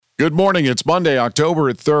Good morning. It's Monday,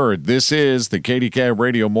 October 3rd. This is the KDK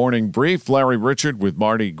Radio Morning Brief. Larry Richard with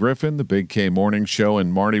Marty Griffin, the Big K Morning Show.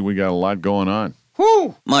 And Marty, we got a lot going on.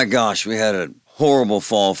 Whew! My gosh, we had a horrible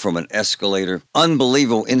fall from an escalator.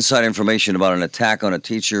 Unbelievable inside information about an attack on a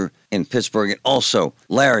teacher in Pittsburgh. And also,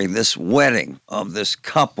 Larry, this wedding of this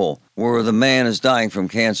couple where the man is dying from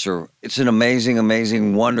cancer. It's an amazing,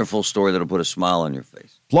 amazing, wonderful story that'll put a smile on your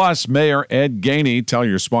face. Plus, Mayor Ed Gainey, tell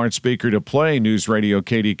your smart speaker to play News Radio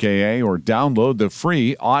KDKA or download the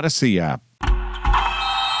free Odyssey app.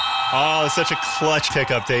 Oh, such a clutch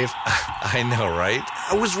pickup, Dave. I know, right?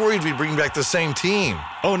 I was worried we'd bring back the same team.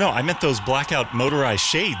 Oh, no, I meant those blackout motorized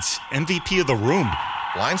shades. MVP of the room.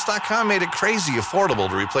 Blinds.com made it crazy affordable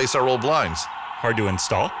to replace our old blinds. Hard to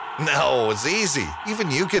install? No, it's easy. Even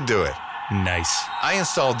you could do it. Nice. I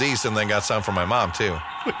installed these and then got some for my mom, too.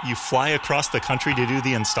 What, you fly across the country to do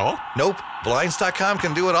the install? Nope. Blinds.com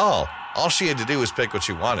can do it all. All she had to do was pick what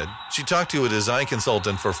she wanted. She talked to a design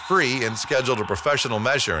consultant for free and scheduled a professional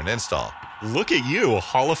measure and install. Look at you,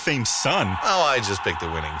 Hall of Fame son. Oh, I just picked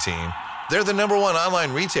the winning team. They're the #1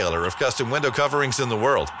 online retailer of custom window coverings in the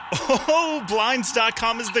world. Oh,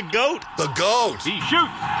 Blinds.com is the GOAT. The GOAT! He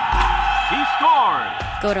shoots. He scores.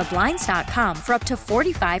 Go to Blinds.com for up to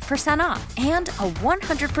 45% off and a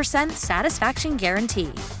 100% satisfaction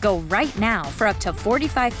guarantee. Go right now for up to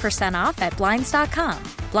 45% off at Blinds.com.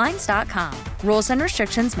 Blinds.com. Rules and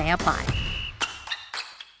restrictions may apply.